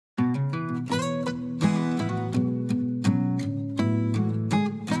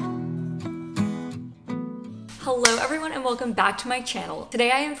Hello everyone and welcome back to my channel. Today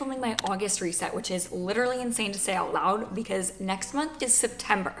I am filming my August reset, which is literally insane to say out loud because next month is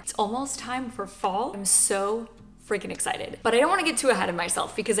September. It's almost time for fall. I'm so freaking excited. But I don't want to get too ahead of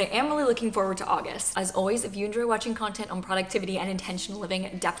myself because I am really looking forward to August. As always, if you enjoy watching content on productivity and intentional living,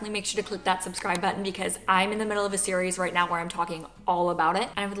 definitely make sure to click that subscribe button because I'm in the middle of a series right now where I'm talking all about it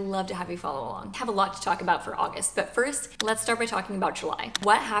and I would love to have you follow along. I have a lot to talk about for August, but first, let's start by talking about July.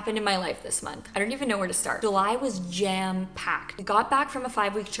 What happened in my life this month? I don't even know where to start. July was jam-packed. I got back from a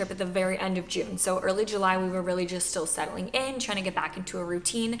 5-week trip at the very end of June, so early July we were really just still settling in, trying to get back into a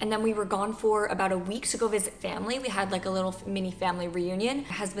routine, and then we were gone for about a week to go visit family. We had like a little mini family reunion,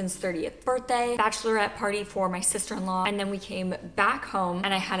 my husband's 30th birthday, bachelorette party for my sister-in-law, and then we came back home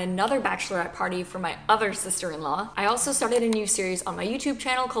and I had another bachelorette party for my other sister-in-law. I also started a new series on my YouTube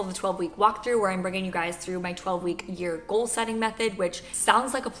channel called the 12-week walkthrough where I'm bringing you guys through my 12-week year goal setting method, which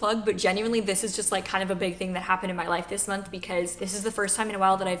sounds like a plug, but genuinely this is just like kind of a big thing that happened in my life this month because this is the first time in a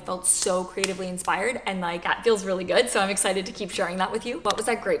while that I've felt so creatively inspired and like that feels really good. So I'm excited to keep sharing that with you. What was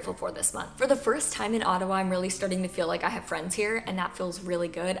I grateful for this month? For the first time in Ottawa, I'm really starting to feel like I have friends here and that feels really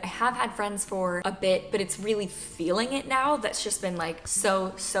good. I have had friends for a bit, but it's really feeling it now. That's just been like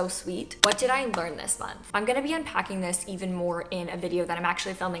so sweet. What did I learn this month? I'm gonna be unpacking this even more in a video that I'm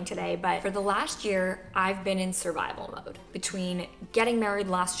actually filming today, but for the last year, I've been in survival mode. Between getting married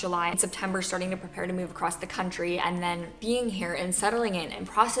last July and September, starting to prepare to move across the country, and then being here and settling in and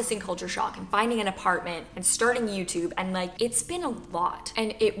processing culture shock and finding an apartment and starting YouTube, and like, it's been a lot.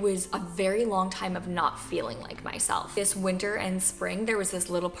 And it was a very long time of not feeling like myself. This winter and spring, there was this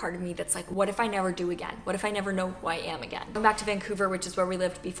little part of me that's like, what if I never do again? What if I never know who I am again? Going back to Vancouver, which is where we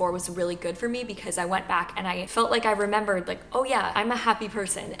lived before, was really good for me because I went back and I felt like I remembered like, oh yeah, I'm a happy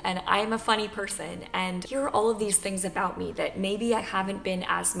person and I'm a funny person and here are all of these things about me that maybe I haven't been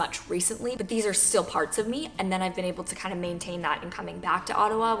as much recently, but these are still parts of me. And then I've been able to kind of maintain that in coming back to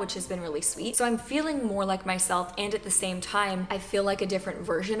Ottawa, which has been really sweet. So I'm feeling more like myself and at the same time, I feel like a different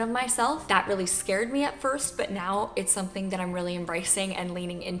version of myself. That really scared me at first, but now it's something that I'm really embracing and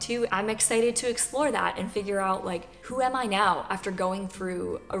leaning into. I'm excited to explore that and figure out like, who am I now after going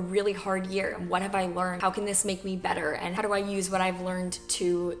through a really hard year and what have I learned? How can this make me better? And how do I use what I've learned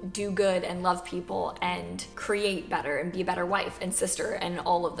to do good and love people and create better and be a better wife and sister and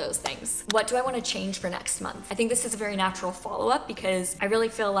all of those things? What do I want to change for next month? I think this is a very natural follow-up because I really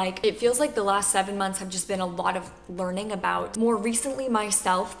feel like it feels like the last 7 months have just been a lot of learning about more recently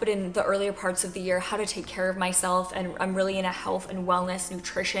myself, but in the earlier parts of the year, how to take care of myself. And I'm really in a health and wellness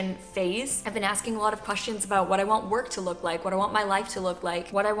nutrition phase. I've been asking a lot of questions about what I want work to look like, what I want my life to look like,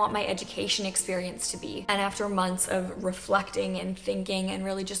 what I want my education experience to be. And after months of reflecting and thinking and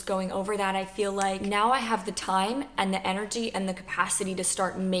really just going over that, I feel like now I have the time and the energy and the capacity to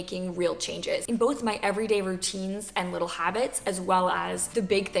start making real changes in both my everyday routines and little habits, as well as the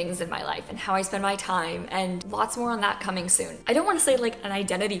big things in my life and how I spend my time, and lots more on that coming soon. I don't want to say like an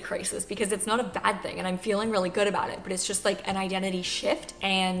identity crisis because it's not a bad thing and I'm feeling really good about it, but it's just like an identity shift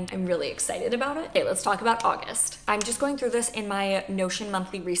and I'm really excited about it. Okay, let's talk about August. I'm just going through this in my Notion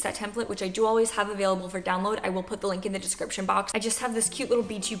monthly reset template, which I do always have available for download. I will put the link in the description box. I just have this cute little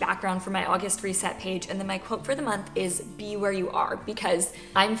beachy background for my August reset page, and then my quote for the month is be where you are, because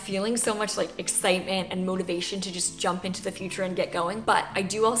I'm feeling so much like excitement and motivation to just jump into the future and get going. But I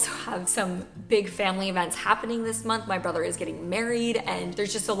do also have some big family events happening this month. My brother is getting married and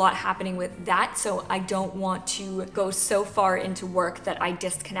there's just a lot happening with that. So I don't want to go so far into work that I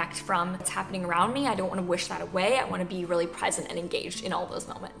disconnect from what's happening around me. I don't want to wish that away. I want to be really present and engaged in all those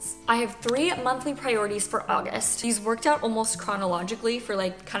moments. I have 3 monthly priorities for August. These worked out almost chronologically for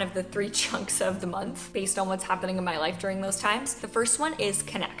like kind of the 3 chunks of the month based on what's happening in my life during those times. The first one is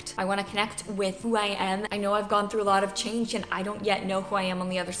connect. I want to connect with who I am. I know I've gone through a lot of change and I don't yet know who I am on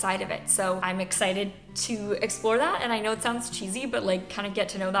the other side of it. So I'm excited to explore that, and I know it sounds cheesy, but like kind of get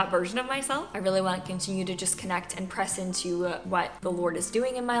to know that version of myself. I really want to continue to just connect and press into what the Lord is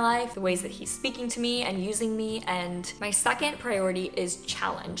doing in my life, the ways that He's speaking to me and using me. And my second priority is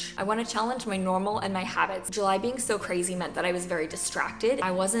challenge. I want to challenge my normal and my habits. July being so crazy meant that I was very distracted.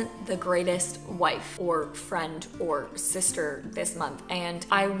 I wasn't the greatest wife or friend or sister this month, and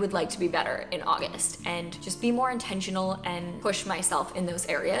I would like to be better in August and just be more intentional and push myself in those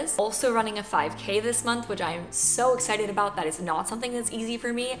areas. Also running a 5K this this month, which I am so excited about. That is not something that's easy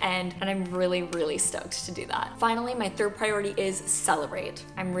for me, and I'm really, really stoked to do that. Finally, my third priority is celebrate.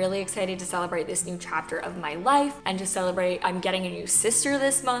 I'm really excited to celebrate this new chapter of my life and to celebrate I'm getting a new sister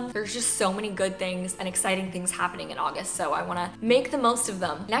this month. There's just so many good things and exciting things happening in August, so I wanna make the most of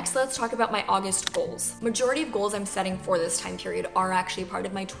them. Next, let's talk about my August goals. Majority of goals I'm setting for this time period are actually part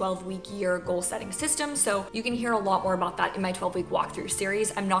of my 12-week year goal setting system, so you can hear a lot more about that in my 12-week walkthrough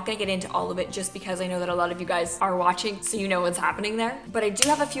series. I'm not gonna get into all of it just because I know that a lot of you guys are watching, so you know what's happening there. But I do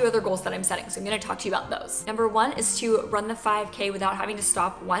have a few other goals that I'm setting, so I'm gonna talk to you about those. Number one is to run the 5K without having to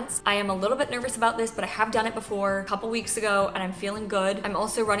stop once. I am a little bit nervous about this, but I have done it before a couple weeks ago and I'm feeling good. I'm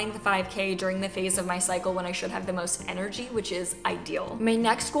also running the 5K during the phase of my cycle when I should have the most energy, which is ideal. My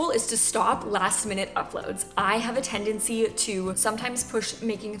next goal is to stop last minute uploads. I have a tendency to sometimes push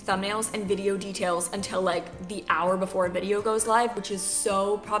making thumbnails and video details until like the hour before a video goes live, which is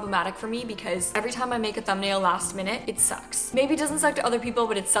so problematic for me because every time I make a thumbnail last minute, it sucks. Maybe it doesn't suck to other people,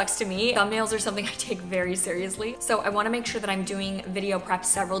 but it sucks to me. Thumbnails are something I take very seriously. So I wanna make sure that I'm doing video prep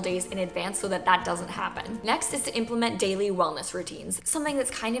several days in advance so that that doesn't happen. Next is to implement daily wellness routines. Something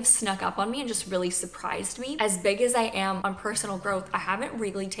that's kind of snuck up on me and just really surprised me. As big as I am on personal growth, I haven't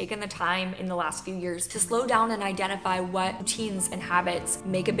really taken the time in the last few years to slow down and identify what routines and habits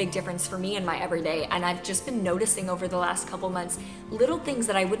make a big difference for me in my everyday. And I've just been noticing over the last couple months, little things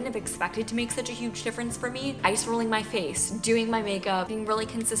that I wouldn't have expected to make such a huge difference for me. Ice rolling my face, doing my makeup, being really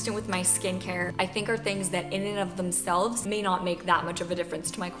consistent with my skincare, I think are things that in and of themselves may not make that much of a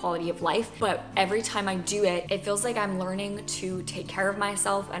difference to my quality of life. But every time I do it, it feels like I'm learning to take care of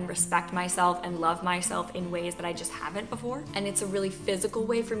myself and respect myself and love myself in ways that I just haven't before. And it's a really physical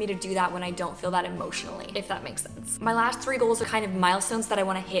way for me to do that when I don't feel that emotionally, if that makes sense. My last three goals are kind of milestones that I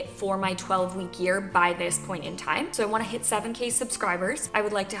want to hit for my 12-week year by this point in time. So I want to hit 7K subscribers. I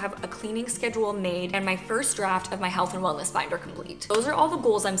would like to have a cleaning schedule made and my first draft of my health and wellness binder complete. Those are all the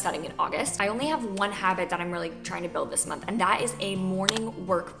goals I'm setting in August. I only have one habit that I'm really trying to build this month, and that is a morning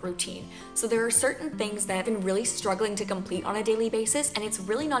work routine. So there are certain things that I've been really struggling to complete on a daily basis, and it's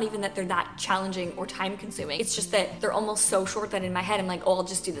really not even that they're that challenging or time consuming. It's just that they're almost so short that in my head I'm like, oh, I'll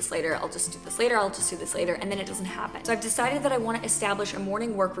just do this later, I'll just do this later, I'll just do this later, and then it doesn't happen. So I've decided that I want to establish a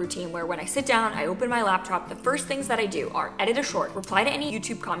morning work routine where when I sit down, I open my laptop, the first things that I do are edit a short, reply to any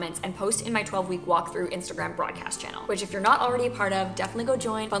YouTube comments, and post in my 12-week walkthrough Instagram broadcast channel, which if you're not already a part of, definitely go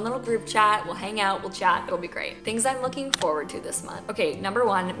join. Fun little group chat, we'll hang out, we'll chat, it'll be great. Things I'm looking forward to this month. Okay, number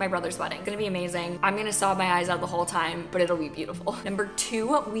one, my brother's wedding. It's gonna be amazing. I'm gonna sob my eyes out the whole time, but it'll be beautiful. Number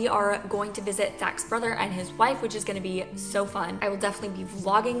two, we are going to visit Zach's brother and his wife, which is gonna be so fun. I will definitely be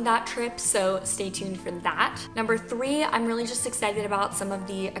vlogging that trip, so stay tuned for that. Number three, I'm really just excited about some of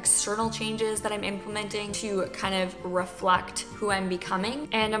the external changes that I'm implementing to kind of reflect who I'm becoming.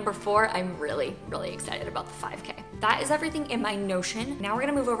 And number four, I'm really, really excited about the 5K. That is everything in my Notion. Now we're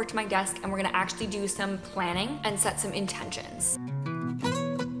gonna move over to my desk and we're gonna actually do some planning and set some intentions.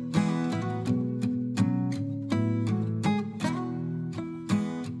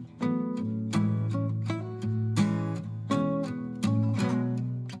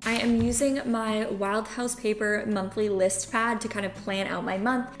 I'm using my Wild House Paper monthly list pad to kind of plan out my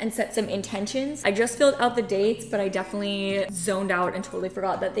month and set some intentions. I just filled out the dates, but I definitely zoned out and totally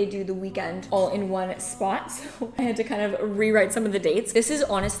forgot that they do the weekend all in one spot. So I had to kind of rewrite some of the dates. This is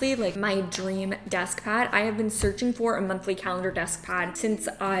honestly like my dream desk pad. I have been searching for a monthly calendar desk pad since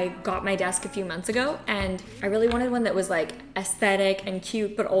I got my desk a few months ago. And I really wanted one that was like aesthetic and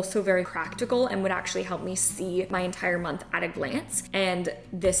cute, but also very practical and would actually help me see my entire month at a glance. And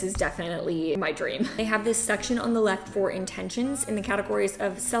this is definitely my dream. They have this section on the left for intentions in the categories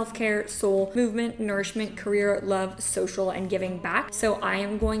of self-care, soul, movement, nourishment, career, love, social, and giving back. So I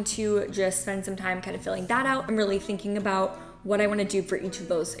am going to just spend some time kind of filling that out. I'm really thinking about what I want to do for each of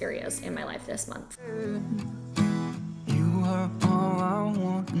those areas in my life this month. You are all I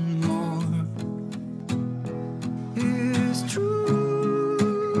want and more. It's true.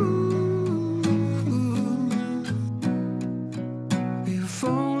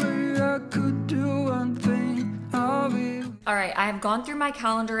 All right, I have gone through my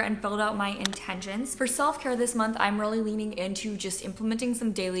calendar and filled out my intentions. For self-care this month, I'm really leaning into just implementing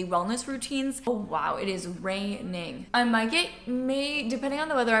some daily wellness routines. Oh wow, it is raining. I might get, depending on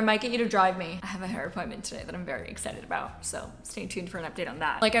the weather, I might get you to drive me. I have a hair appointment today that I'm very excited about, so stay tuned for an update on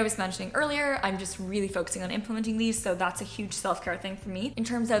that. Like I was mentioning earlier, I'm just really focusing on implementing these, so that's a huge self-care thing for me. In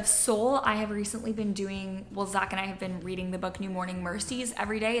terms of soul, I have recently been doing, well, Zach and I have been reading the book New Morning Mercies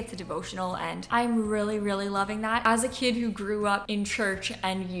every day. It's a devotional, and I'm really, really loving that. As a kid who grew up in church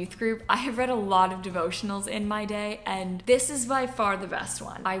and youth group, I have read a lot of devotionals in my day, and this is by far the best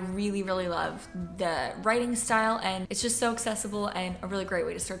one. I really, really love the writing style, and it's just so accessible and a really great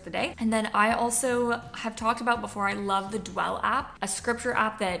way to start the day. And then I also have talked about before, I love the Dwell app, a scripture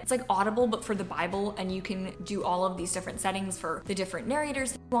app that it's like Audible but for the Bible, and you can do all of these different settings for the different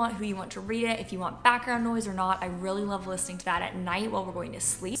narrators that you want, who you want to read it, if you want background noise or not. I really love listening to that at night while we're going to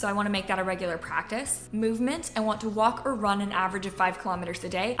sleep, so I want to make that a regular practice. Movement, I want to walk or run an average of 5 kilometers a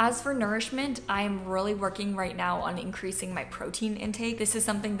day. As for nourishment, I am really working right now on increasing my protein intake. This is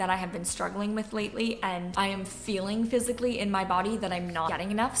something that I have been struggling with lately, and I am feeling physically in my body that I'm not getting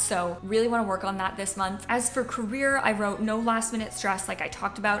enough, so really want to work on that this month. As for career, I wrote no last minute stress like I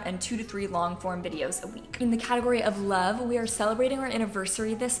talked about, and 2 to 3 long form videos a week. In the category of love, we are celebrating our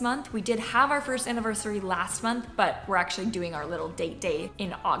anniversary this month. We did have our first anniversary last month, but we're actually doing our little date day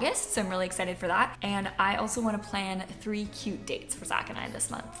in August, so I'm really excited for that. And I also want to plan 3 cute dates for Zach and I this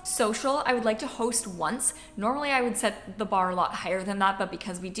month. Social, I would like to host once. Normally I would set the bar a lot higher than that, but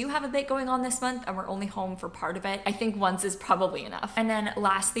because we do have a bit going on this month and we're only home for part of it, I think once is probably enough. And then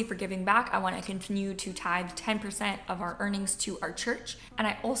lastly, for giving back, I want to continue to tithe 10% of our earnings to our church. And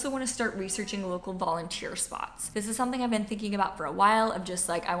I also want to start researching local volunteer spots. This is something I've been thinking about for a while, of just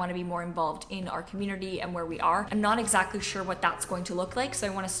like, I want to be more involved in our community and where we are. I'm not exactly sure what that's going to look like, so I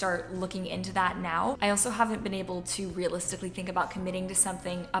want to start looking into that now. I also haven't been able to realistically think about committing to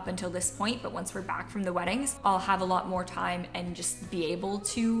something up until this point, but once we're back from the weddings, I'll have a lot more time and just be able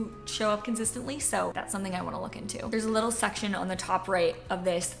to show up consistently, so that's something I want to look into. There's a little section on the top right of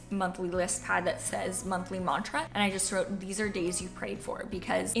this monthly list pad that says monthly mantra, and I just wrote, these are days you prayed for,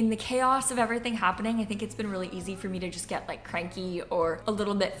 because in the chaos of everything happening, I think it's been really easy for me to just get like cranky or a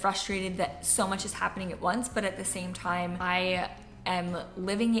little bit frustrated that so much is happening at once, but at the same time, I am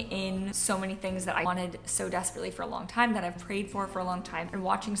living in so many things that I wanted so desperately for a long time, that I've prayed for a long time, and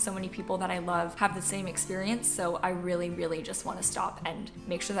watching so many people that I love have the same experience. So I really, really just want to stop and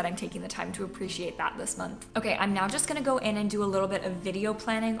make sure that I'm taking the time to appreciate that this month. Okay, I'm now just gonna go in and do a little bit of video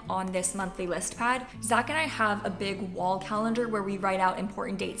planning on this monthly list pad. Zach and I have a big wall calendar where we write out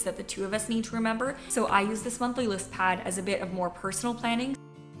important dates that the two of us need to remember. So I use this monthly list pad as a bit of more personal planning.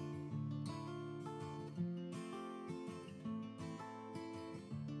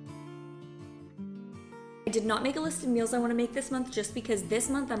 I did not make a list of meals I want to make this month, just because this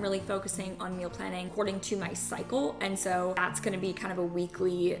month I'm really focusing on meal planning according to my cycle, and so that's going to be kind of a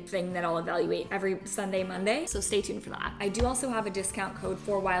weekly thing that I'll evaluate every Sunday, Monday, so stay tuned for that. I do also have a discount code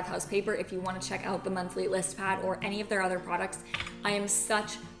for Wild House Paper if you want to check out the monthly list pad or any of their other products. I am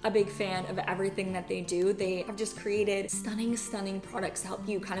such a big fan of everything that they do. They have just created stunning products to help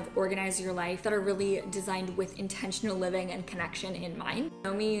you kind of organize your life that are really designed with intentional living and connection in mind.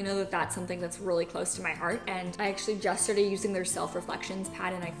 You know me, you know that that's something that's really close to my heart, and I actually just started using their self-reflections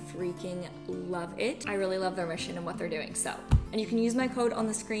pad and I freaking love it. I really love their mission and what they're doing, so. And you can use my code on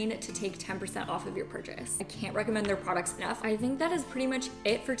the screen to take 10% off of your purchase. I can't recommend their products enough. I think that is pretty much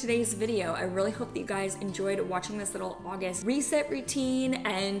it for today's video. I really hope that you guys enjoyed watching this little August reset routine,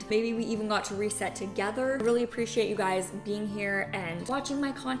 and maybe we even got to reset together. I really appreciate you guys being here and watching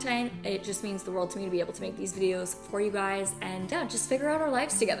my content. It just means the world to me to be able to make these videos for you guys, and yeah, just figure out our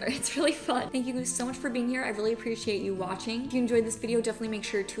lives together. It's really fun. Thank you guys so much for being here. I really appreciate you watching. If you enjoyed this video, definitely make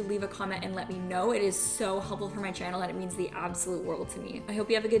sure to leave a comment and let me know. It is so helpful for my channel and it means the absolute world to me. I hope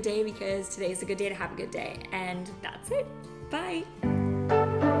you have a good day, because today is a good day to have a good day. And that's it. Bye.